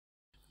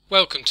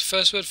Welcome to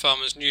FirstWord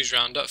Pharma's News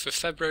Roundup for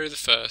February the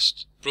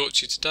 1st, brought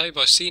to you today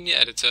by Senior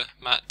Editor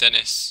Matt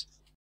Dennis.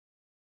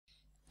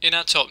 In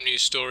our top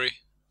news story,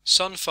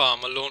 Sun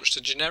Pharma launched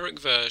a generic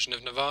version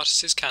of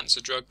Novartis' cancer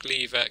drug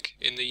Gleevec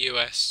in the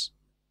US.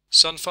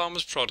 Sun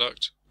Pharma's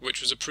product, which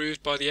was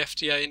approved by the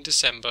FDA in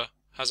December,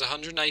 has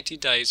 180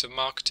 days of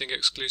marketing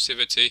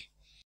exclusivity.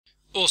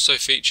 Also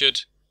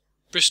featured,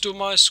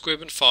 Bristol-Myers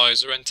Squibb and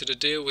Pfizer entered a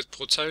deal with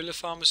Portola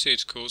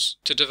Pharmaceuticals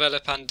to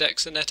develop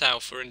andexanet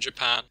alfa in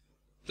Japan.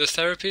 The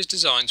therapy is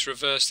designed to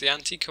reverse the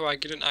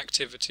anticoagulant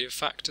activity of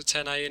factor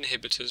Xa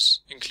inhibitors,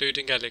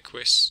 including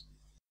Eliquis.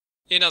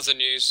 In other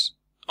news,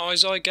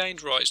 Eisai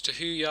gained rights to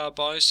HUYA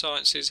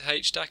Bioscience's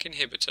HDAC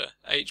inhibitor,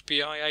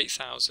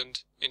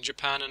 HBI-8000, in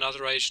Japan and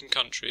other Asian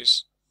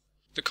countries.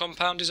 The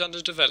compound is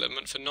under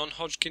development for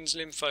non-Hodgkin's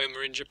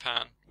lymphoma in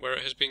Japan, where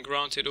it has been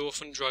granted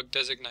orphan drug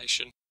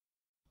designation.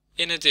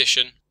 In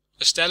addition,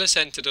 Astellas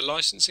entered a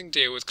licensing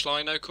deal with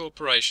CLINO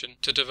Corporation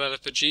to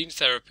develop a gene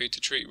therapy to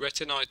treat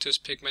retinitis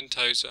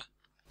pigmentosa.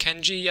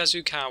 Kenji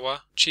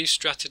Yasukawa, Chief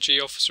Strategy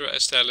Officer at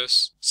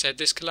Astellas, said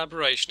this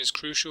collaboration is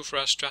crucial for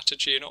our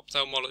strategy in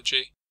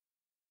ophthalmology.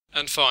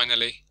 And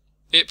finally,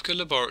 IPCA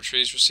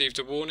Laboratories received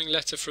a warning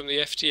letter from the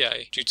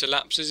FDA due to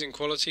lapses in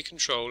quality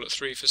control at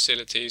 3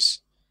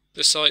 facilities.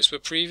 The sites were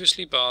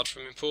previously barred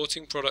from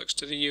importing products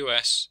to the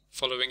US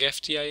following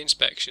FDA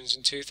inspections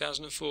in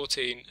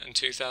 2014 and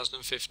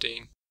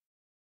 2015.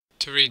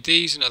 To read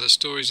these and other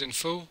stories in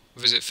full,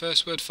 visit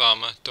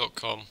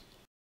firstwordpharma.com.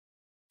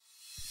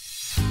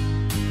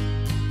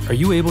 Are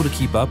you able to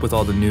keep up with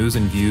all the news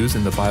and views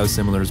in the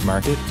biosimilars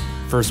market?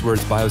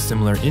 FirstWord's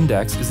Biosimilar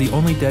Index is the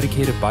only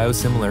dedicated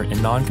biosimilar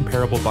and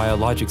non-comparable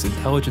biologics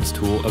intelligence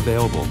tool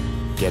available.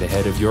 Get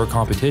ahead of your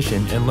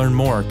competition and learn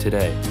more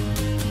today.